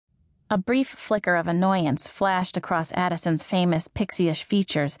A brief flicker of annoyance flashed across Addison's famous pixie-ish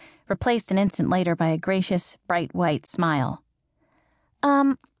features, replaced an instant later by a gracious, bright white smile.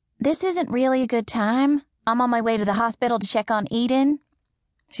 This isn't really a good time. I'm on my way to the hospital to check on Eden,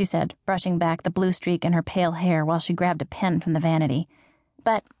 she said, brushing back the blue streak in her pale hair while she grabbed a pen from the vanity.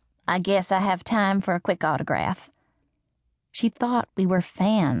 But I guess I have time for a quick autograph. She thought we were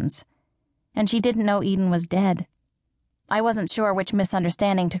fans, and she didn't know Eden was dead. I wasn't sure which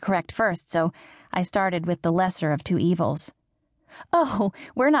misunderstanding to correct first, so I started with the lesser of two evils. Oh,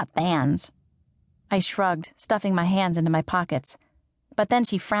 we're not fans. I shrugged, stuffing my hands into my pockets. But then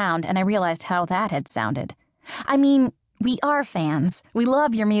she frowned, and I realized how that had sounded. I mean, we are fans. We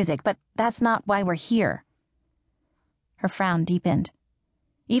love your music, but that's not why we're here. Her frown deepened.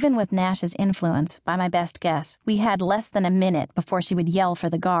 Even with Nash's influence, by my best guess, we had less than a minute before she would yell for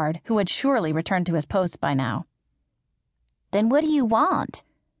the guard, who had surely returned to his post by now. Then what do you want?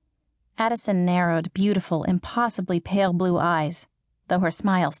 Addison narrowed beautiful, impossibly pale blue eyes, though her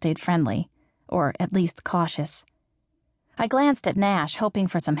smile stayed friendly, or at least cautious. I glanced at Nash, hoping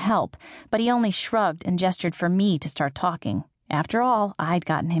for some help, but he only shrugged and gestured for me to start talking. After all, I'd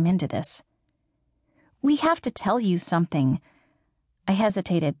gotten him into this. We have to tell you something. I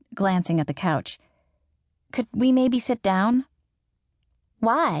hesitated, glancing at the couch. Could we maybe sit down?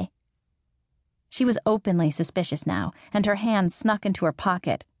 Why? She was openly suspicious now, and her hand snuck into her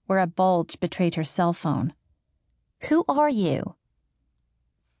pocket, where a bulge betrayed her cell phone. Who are you?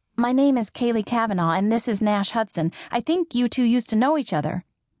 My name is Kaylee Cavanaugh, and this is Nash Hudson. I think you two used to know each other.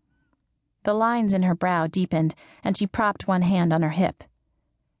 The lines in her brow deepened, and she propped one hand on her hip.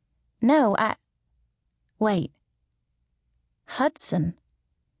 No, Wait. Hudson.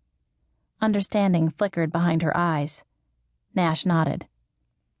 Understanding flickered behind her eyes. Nash nodded.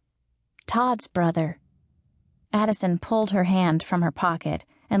 Todd's brother. Addison pulled her hand from her pocket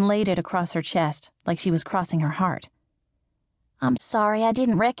and laid it across her chest like she was crossing her heart. I'm sorry I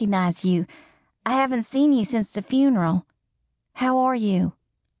didn't recognize you. I haven't seen you since the funeral. How are you?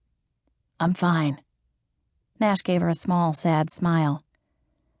 I'm fine. Nash gave her a small, sad smile.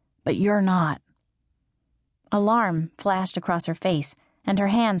 But you're not. Alarm flashed across her face, and her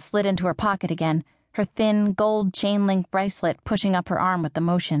hand slid into her pocket again, her thin, gold chain-link bracelet pushing up her arm with the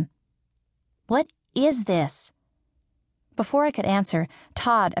motion. What is this? Before I could answer,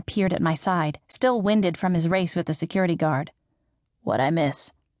 Todd appeared at my side, still winded from his race with the security guard. What'd I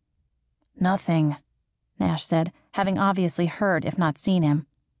miss? Nothing, Nash said, having obviously heard if not seen him.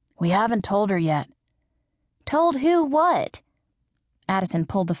 We haven't told her yet. Told who what? Addison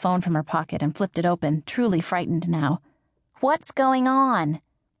pulled the phone from her pocket and flipped it open, truly frightened now. What's going on?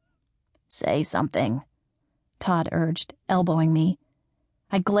 Say something, Todd urged, elbowing me.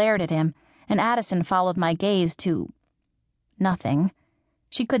 I glared at him, and Addison followed my gaze to nothing.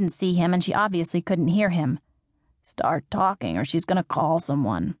 She couldn't see him, and she obviously couldn't hear him. Start talking, or she's gonna call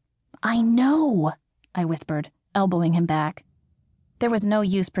someone. I know, I whispered, elbowing him back. There was no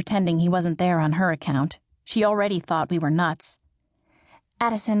use pretending he wasn't there on her account. She already thought we were nuts.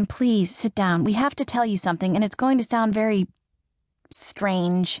 Addison, please, sit down. We have to tell you something, and it's going to sound very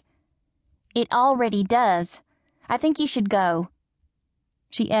strange. It already does. I think you should go.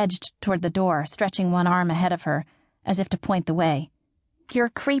 She edged toward the door, stretching one arm ahead of her, as if to point the way. You're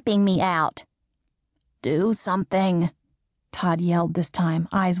creeping me out. Do something, Todd yelled this time,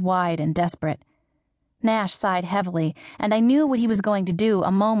 eyes wide and desperate. Nash sighed heavily, and I knew what he was going to do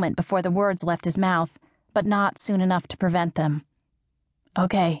a moment before the words left his mouth, but not soon enough to prevent them.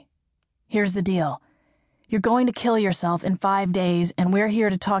 Okay, here's the deal. You're going to kill yourself in 5 days, and we're here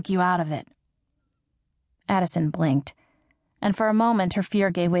to talk you out of it. Addison blinked, and for a moment her fear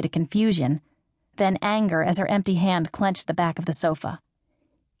gave way to confusion, then anger as her empty hand clenched the back of the sofa.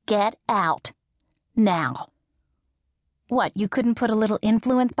 Get out. Now. What, you couldn't put a little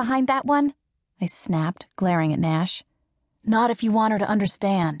influence behind that one? I snapped, glaring at Nash. Not if you want her to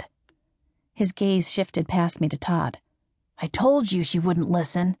understand. His gaze shifted past me to Todd. I told you she wouldn't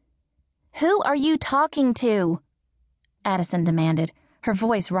listen. Who are you talking to? Addison demanded, her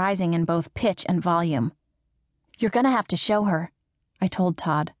voice rising in both pitch and volume. You're gonna have to show her, I told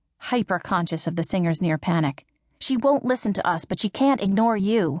Todd, hyper-conscious of the singer's near panic. She won't listen to us, but she can't ignore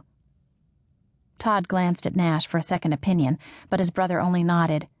you. Todd glanced at Nash for a second opinion, but his brother only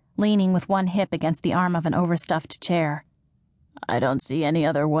nodded, leaning with one hip against the arm of an overstuffed chair. I don't see any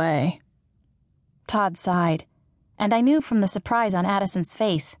other way. Todd sighed, and I knew from the surprise on Addison's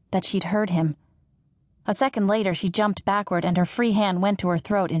face that she'd heard him. A second later, she jumped backward and her free hand went to her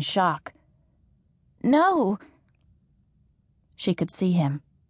throat in shock. No! She could see him.